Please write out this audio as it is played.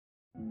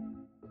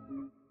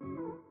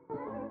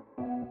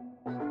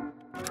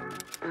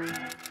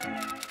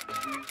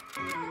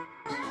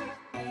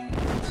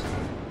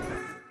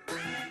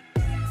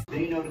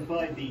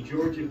notified the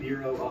Georgia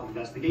Bureau of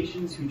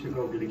Investigations, who took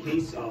over the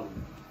case, of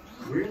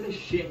where the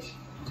shit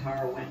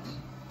Tara went.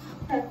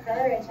 Her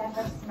courage and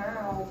her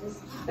smile,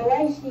 just the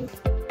way she...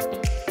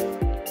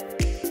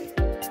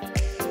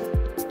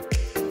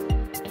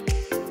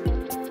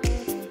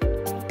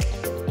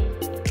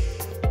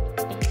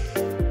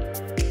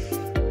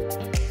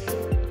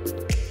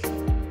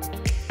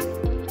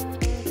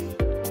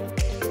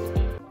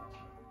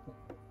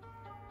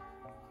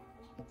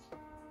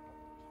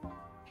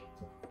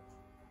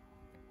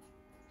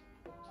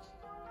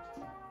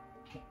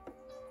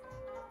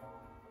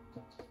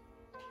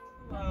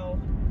 Hello.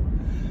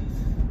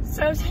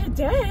 So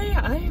today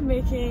I am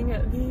making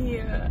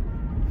the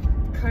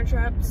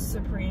Crunchwrap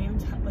Supreme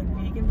like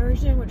vegan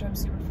version, which I'm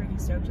super freaking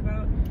stoked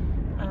about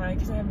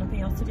because I have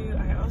nothing else to do.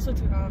 I also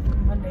took off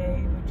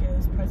Monday, which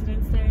is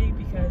President's Day,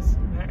 because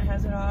Matt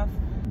has it off.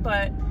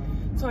 But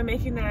so I'm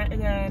making that,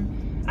 and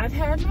then I've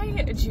had my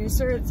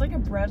juicer. It's like a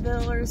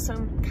Breville or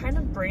some kind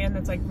of brand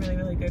that's like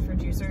really good for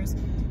juicers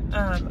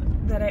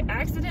that I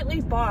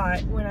accidentally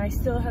bought when I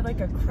still had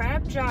like a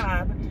crap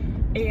job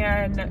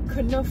and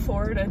couldn't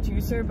afford a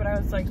juicer, but I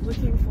was like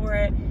looking for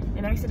it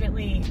and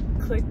accidentally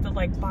clicked the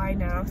like buy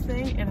now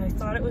thing, and I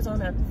thought it was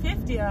on a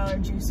 $50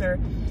 juicer,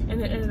 and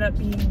it ended up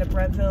being the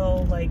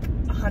Breville like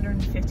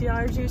 $150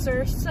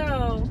 juicer.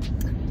 So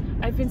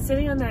I've been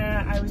sitting on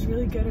that. I was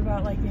really good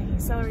about like making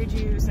celery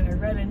juice, and I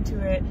read into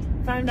it,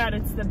 found out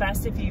it's the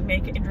best if you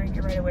make it and drink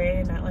it right away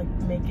and not like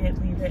make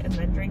it, leave it, and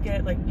then drink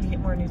it. Like you get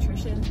more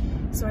nutrition.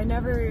 So I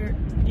never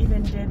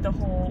even did the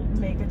whole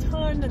make a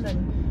ton and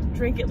then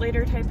drink it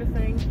later type of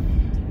thing.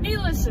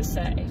 Needless to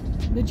say,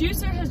 the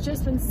juicer has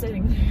just been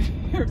sitting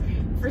there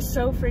for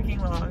so freaking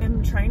long.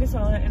 I'm trying to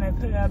sell it, and I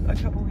put it up a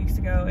couple weeks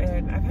ago,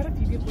 and I've had a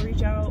few people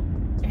reach out,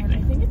 and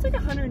I think it's like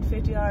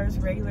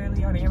 $150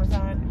 regularly on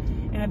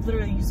Amazon, and I've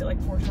literally used it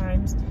like 4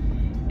 times.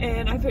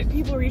 And I've had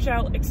people reach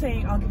out like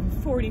saying I'll give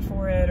you 40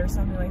 for it or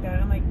something like that.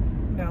 And I'm like,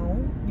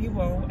 no, you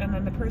won't. And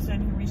then the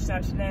person who reached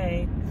out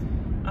today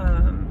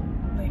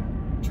like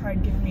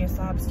tried giving me a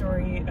sob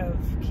story of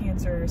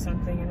cancer or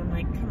something, and I'm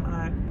like, come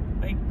on,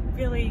 like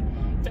really?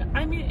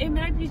 I mean, it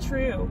might be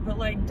true, but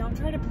like don't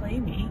try to play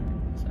me.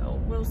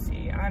 So we'll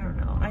see. I don't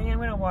know. I am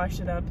gonna wash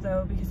it up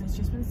though, because it's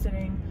just been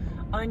sitting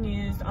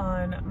unused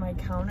on my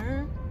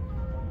counter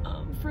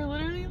for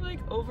literally like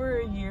over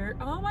a year.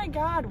 Oh my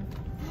god,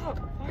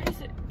 why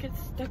does it get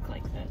stuck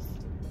like this?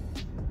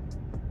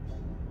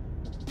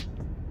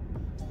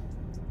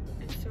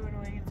 It's so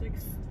annoying. It's like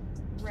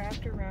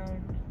wrapped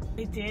around.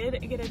 I did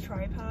get a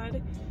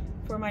tripod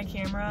for my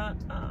camera,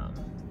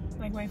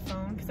 like my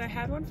phone, because I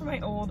had one for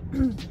my old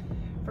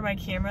for my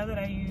camera that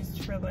I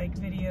used for like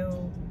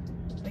video,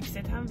 like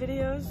sit-down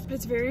videos, but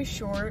it's very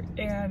short,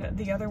 and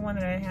the other one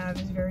that I have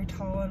is very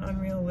tall and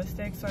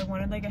unrealistic, so I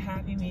wanted like a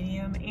happy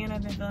medium, and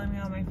I've been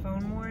filming on my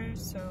phone more.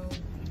 So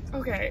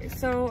okay,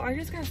 so I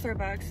just got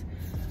Starbucks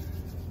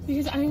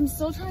because I am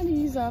still trying to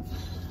use up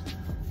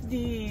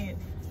the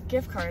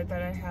gift card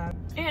that I have,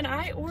 and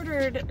I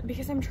ordered,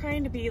 because I'm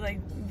trying to be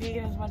like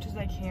vegan as much as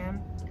I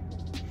can,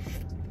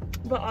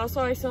 but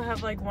also I still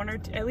have like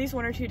at least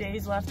one or two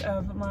days left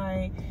of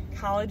my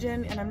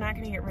collagen, and I'm not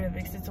going to get rid of it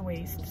because it's a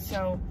waste.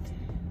 So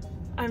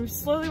I'm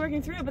slowly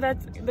working through it, but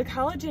the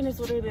collagen is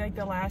literally like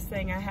the last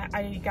thing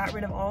I got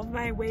rid of all of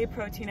my whey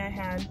protein I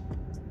had,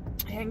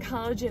 and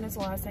collagen is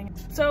the last thing.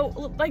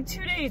 So like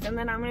 2 days, and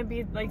then I'm gonna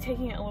be like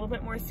taking it a little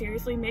bit more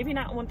seriously. Maybe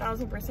not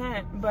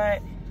 1000%,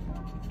 but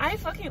I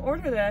fucking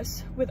order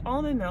this with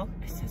almond milk.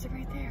 It says it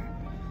right there.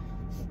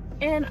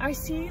 And I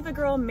see the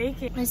girl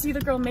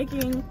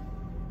making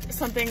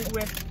something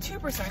with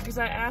 2%, because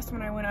I asked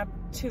when I went up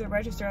to the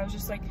register, I was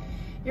just like,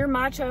 your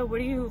matcha, what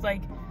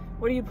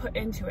do you put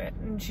into it?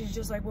 And she's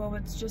just like, well,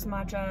 it's just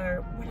matcha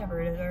or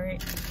whatever it is, all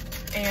right?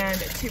 And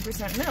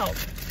 2% milk.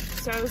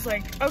 So I was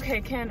like,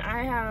 okay, can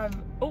I have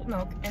oat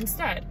milk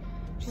instead?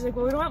 She's like,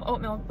 well, we don't have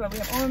oat milk, but we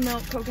have almond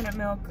milk, coconut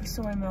milk,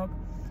 soy milk.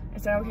 I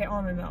said, okay,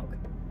 almond milk.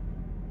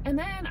 And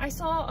then I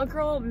saw a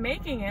girl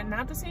making it,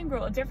 not the same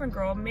girl, a different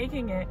girl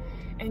making it,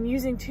 and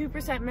using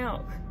 2%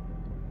 milk.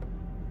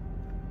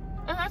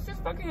 And that's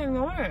just fucking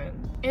annoying.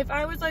 If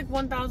I was like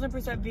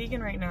 1000%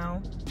 vegan right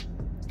now,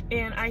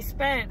 and I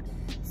spent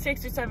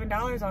 $6 or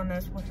 $7 on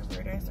this, whatever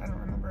it is, I don't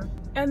remember,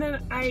 and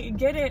then I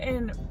get it,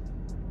 and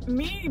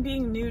me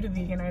being new to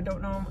vegan, I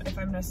don't know if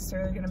I'm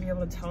necessarily going to be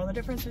able to tell the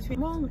difference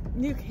between, well,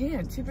 you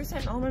can.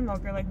 2% almond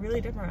milk are like really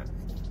different.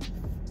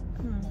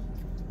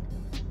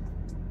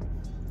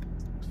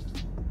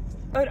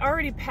 I'd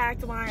already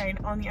packed mine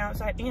on the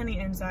outside and the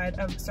inside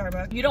of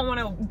Starbucks. You don't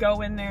want to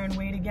go in there and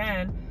wait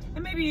again,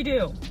 and maybe you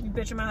do. You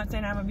bitch them out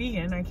saying I'm a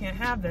vegan, I can't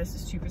have this,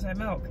 it's 2%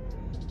 milk.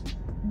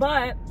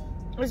 But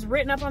what's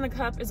written up on the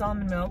cup is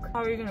almond milk.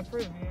 How are you gonna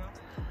prove, you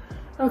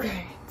know?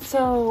 Okay,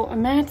 so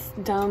Matt's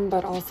dumb,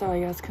 but also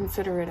I guess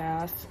considerate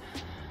ass.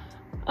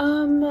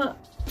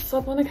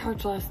 Slept on the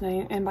couch last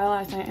night, and by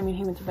last night I mean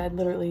he went to bed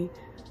literally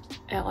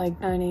at like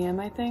 9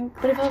 AM I think.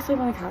 But I fell asleep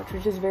on the couch,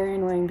 which is very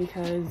annoying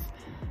because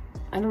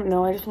I don't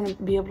know, I just want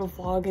to be able to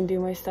vlog and do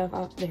my stuff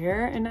out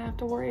there and not have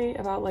to worry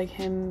about like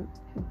him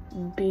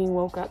being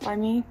woke up by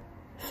me.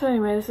 So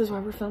anyway, this is why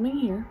we're filming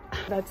here.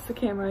 That's the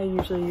camera I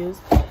usually use.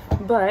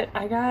 But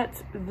I got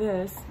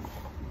this.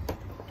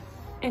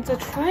 It's a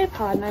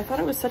tripod, and I thought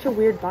it was such a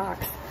weird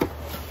box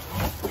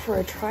for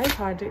a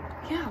tripod to,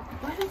 yeah,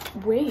 what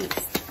a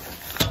waste.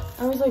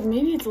 I was like,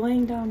 maybe it's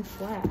laying down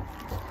flat.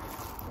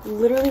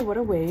 Literally, what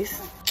a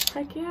waste.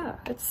 Heck yeah,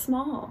 it's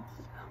small.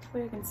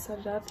 Hopefully I can set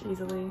it up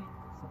easily.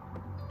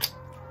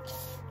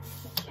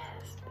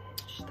 Yes,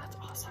 bitch, that's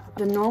awesome.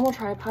 The normal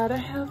tripod I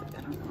have,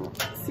 I don't know,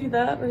 see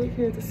that right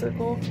here, the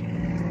circle?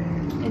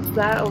 It's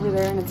that over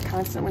there, and it's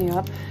constantly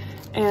up.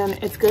 And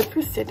it's good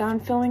for sit-down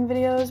filming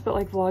videos, but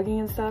like vlogging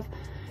and stuff,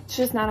 it's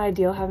just not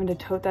ideal having to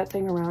tote that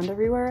thing around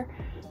everywhere.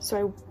 So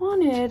I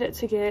wanted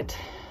to get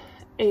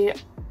a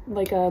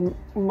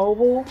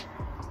mobile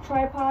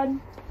tripod,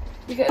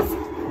 because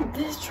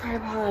this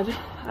tripod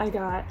I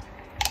got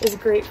is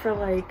great for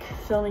like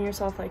filming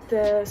yourself like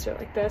this or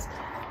like this,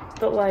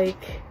 but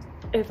like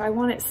if I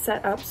want it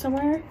set up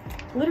somewhere,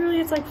 literally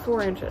it's like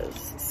 4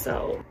 inches.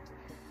 So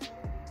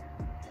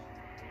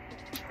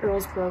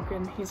Earl's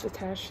broken. He's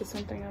attached to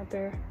something out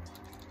there.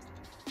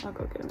 I'll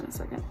go get him in a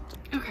second.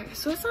 Okay,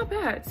 so it's not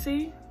bad,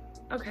 see?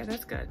 Okay,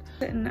 that's good.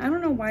 And I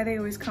don't know why they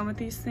always come with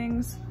these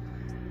things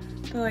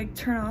to like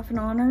turn off and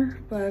on her,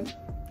 but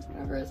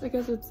whatever. I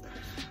guess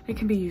it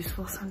can be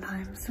useful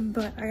sometimes.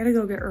 But I gotta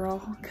go get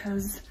Earl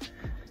because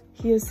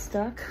he is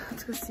stuck.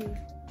 Let's go see.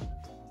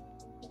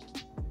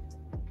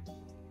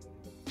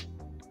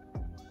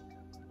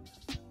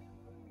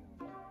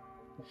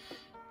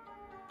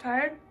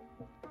 Tired?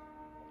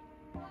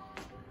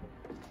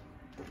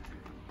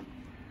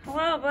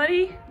 Hello,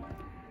 buddy.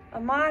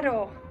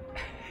 Amado.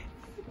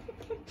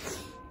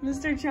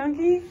 Mr.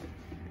 Chunky.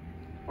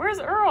 Where's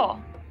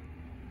Earl?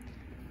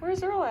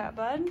 Where's Earl at,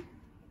 bud?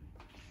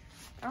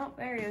 Oh,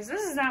 there he is.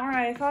 This is not where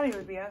I thought he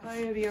would be. I thought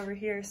he would be over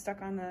here,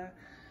 stuck on the...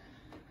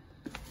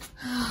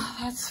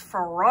 That's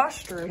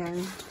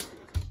frustrating.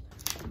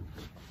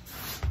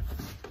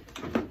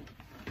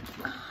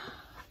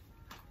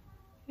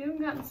 You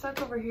haven't gotten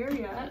stuck over here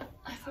yet.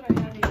 I thought I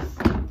had these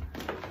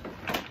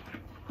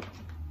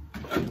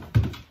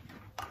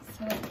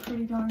set up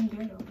pretty darn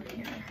good over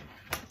here.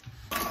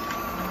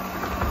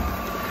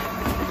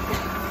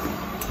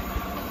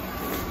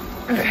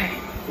 Okay.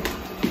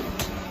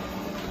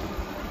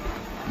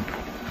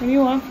 What do you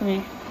want from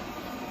me?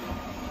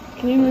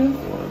 Can you move?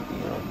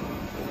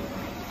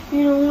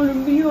 You don't want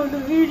to be on the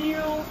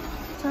video.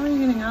 What time are you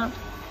getting up?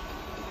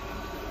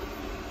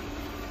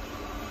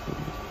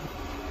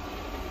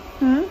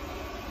 Hmm?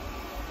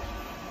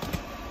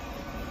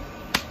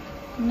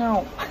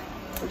 No.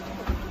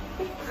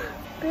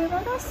 Babe,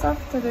 I got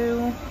stuff to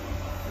do.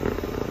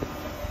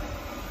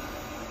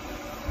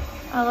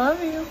 I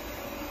love you.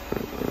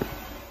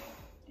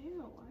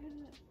 Ew, why is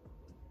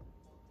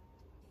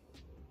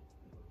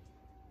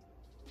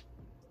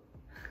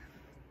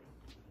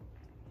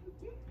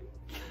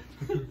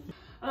it?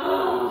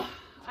 Oh,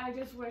 I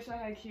just wish I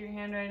had cute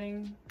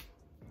handwriting.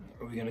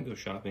 Are we gonna go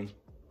shopping?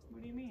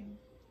 What do you mean?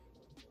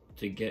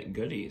 To get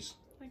goodies.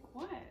 Like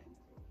what?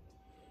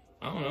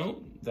 I don't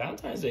know.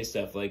 Valentine's Day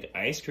stuff, like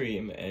ice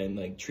cream and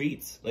like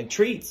treats. Like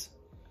treats.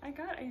 I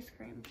got ice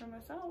cream for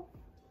myself.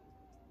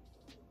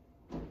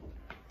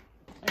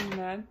 Are you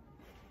mad?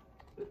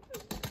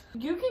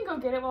 You can go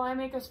get it while I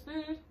make us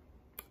food.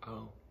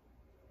 Oh.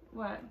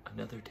 What?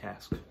 Another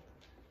task.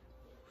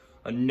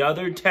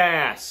 Another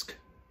task!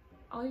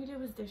 All you did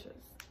was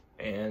dishes.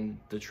 And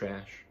the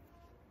trash.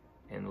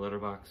 And the litter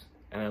box.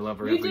 And I love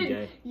her every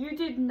day. You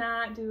did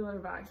not do the litter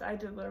box. I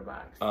did litter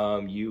box.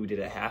 You did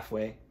it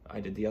halfway. I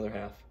did the other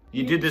half.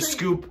 You did the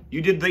scoop.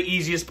 You did the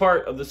easiest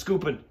part of the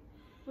scooping.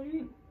 What do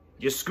you mean?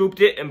 You scooped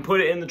it and put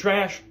it in the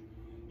trash.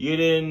 You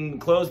didn't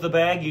close the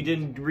bag. You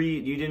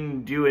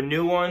didn't do a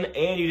new one,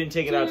 and you didn't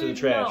take it out to the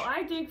trash. No,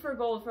 I dig for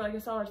gold for like a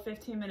solid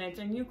 15 minutes,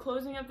 and you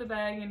closing up the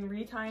bag and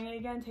retying it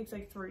again takes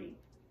like 3.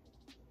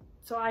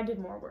 So I did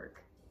more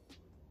work.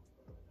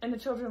 And the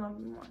children love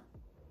me more.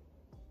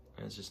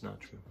 That's just not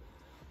true.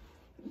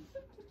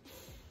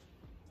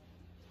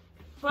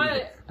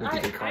 But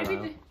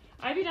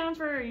I'd be down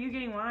for you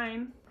getting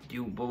wine.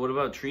 But what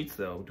about treats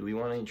though? Do we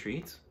want any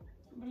treats?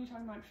 What are you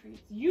talking about,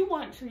 treats? You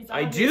want treats.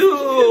 I do.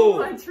 You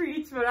want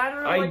treats, but I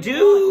don't know. I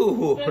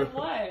do. Then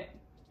what?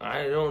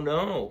 I don't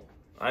know.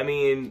 I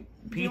mean,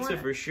 pizza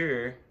for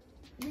sure.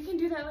 We can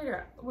do that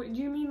later. What do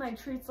you mean, like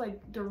treats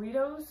like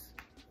Doritos?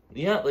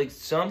 Yeah, like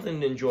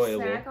something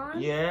enjoyable. Snack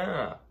on?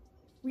 Yeah.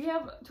 We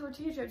have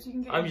tortilla chips. You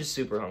can get. I'm just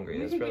super hungry.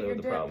 That's probably what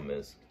the problem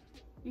is.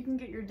 You can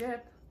get your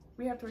dip.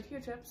 We have tortilla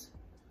chips.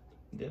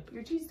 Dip?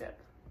 Your cheese dip.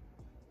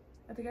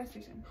 At the gas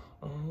station.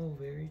 Oh,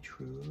 very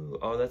true.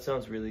 Oh, that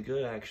sounds really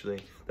good,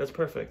 actually. That's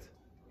perfect.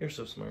 You're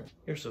so smart.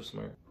 You're so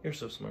smart. You're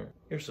so smart.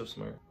 You're so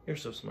smart. You're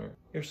so smart.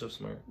 You're so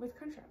smart. With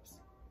Crunchwraps.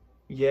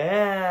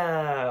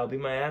 Yeah, I'll be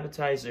my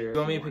appetizer. You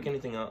want me to pick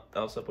anything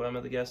else up when I'm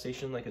at the gas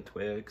station? Like a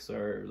Twix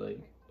or like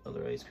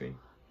other ice cream?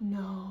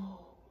 No.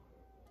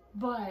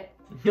 But.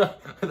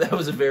 That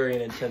was a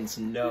very intense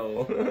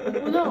no.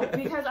 Well, no,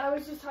 because I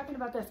was just talking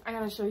about this. I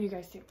gotta show you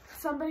guys too.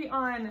 Somebody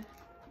on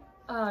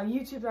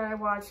YouTube that I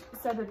watched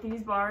said that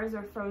these bars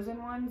or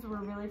frozen ones were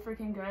really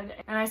freaking good.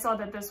 And I saw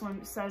that this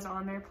one says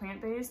on there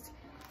plant-based.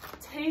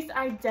 Tastes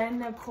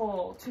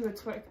identical to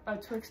a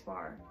Twix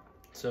bar.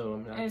 So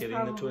I'm not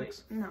getting the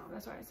Twix? No,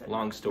 that's what I said.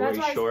 Long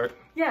story short.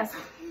 Yes.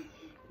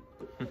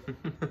 But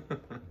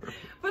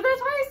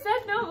that's why I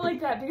said no like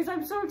that, because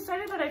I'm so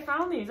excited that I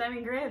found these. I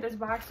mean, granted, this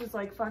box was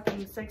like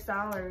fucking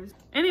 $6.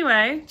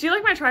 Anyway, do you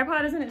like my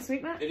tripod? Isn't it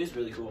sweet, Matt? It is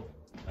really cool.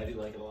 I do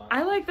like it a lot.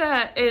 I like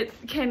that it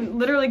can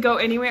literally go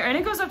anywhere, and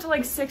it goes up to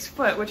like 6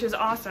 foot, which is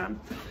awesome.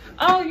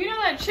 Oh, you know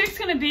that chick's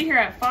gonna be here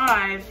at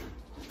 5.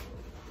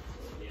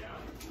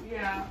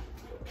 Yeah.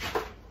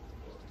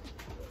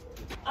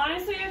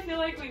 Honestly, I feel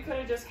like we could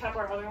have just kept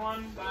our other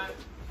one, but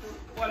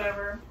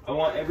whatever. I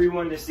want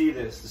everyone to see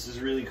this. This is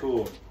really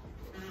cool.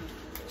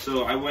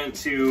 So I went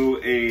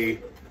to a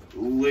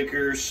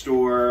liquor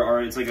store,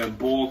 or it's like a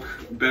bulk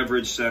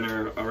beverage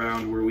center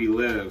around where we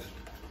live.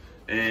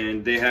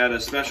 And they had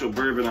a special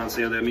bourbon on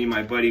sale that me and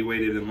my buddy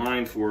waited in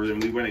line for,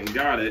 and we went and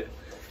got it.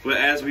 But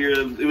as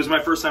it was my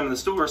first time in the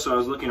store, so I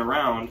was looking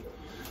around,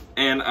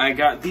 and I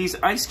got these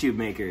ice cube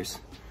makers.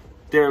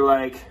 They're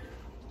like,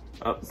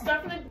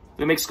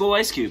 they make skull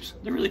ice cubes.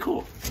 They're really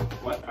cool.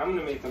 What? I'm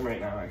gonna make them right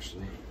now,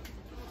 actually.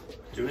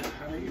 Do it?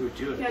 How do you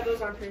do it? Yeah,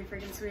 those are pretty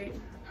freaking sweet.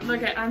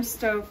 Look at, I'm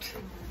stoked.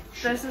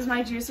 This is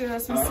my juicer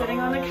that's been sitting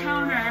on the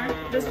counter.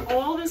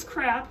 All this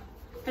crap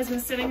has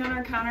been sitting on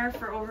our counter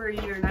for over a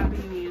year, not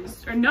being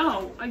used. Or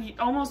no,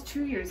 almost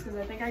 2 years, because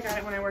I think I got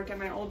it when I worked at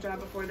my old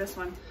job before this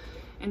one.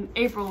 In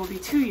April will be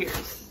 2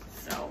 years.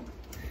 So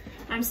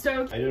I'm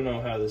stoked. I don't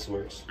know how this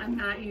works. I'm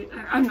not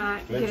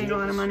getting a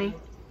lot of money.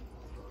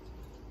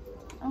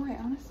 Oh wait,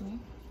 honestly.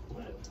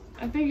 What?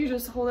 I think you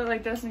just hold it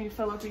like this and you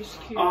fill up each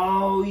cube.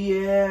 Oh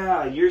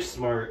yeah, you're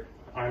smart.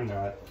 I'm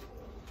not.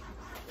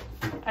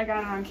 I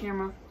got it on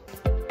camera.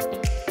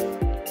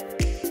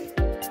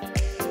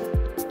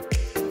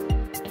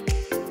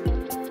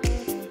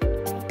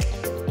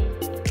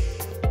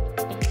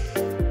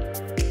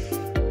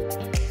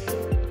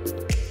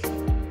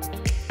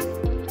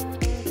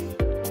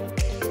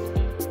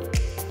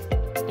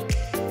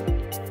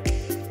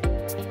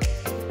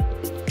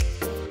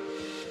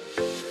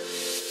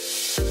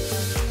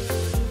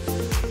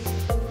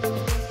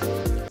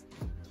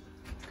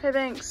 Hey,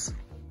 thanks.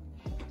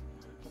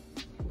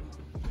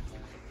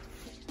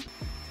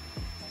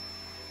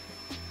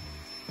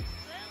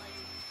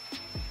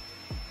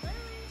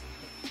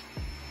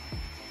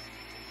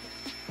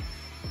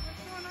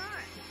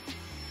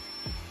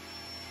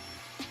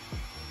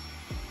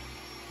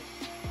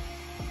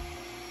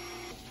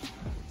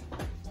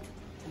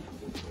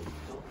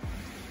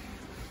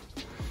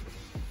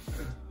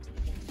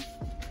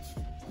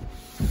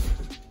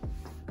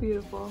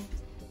 Beautiful.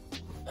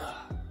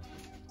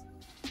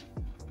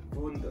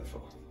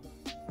 Wonderful.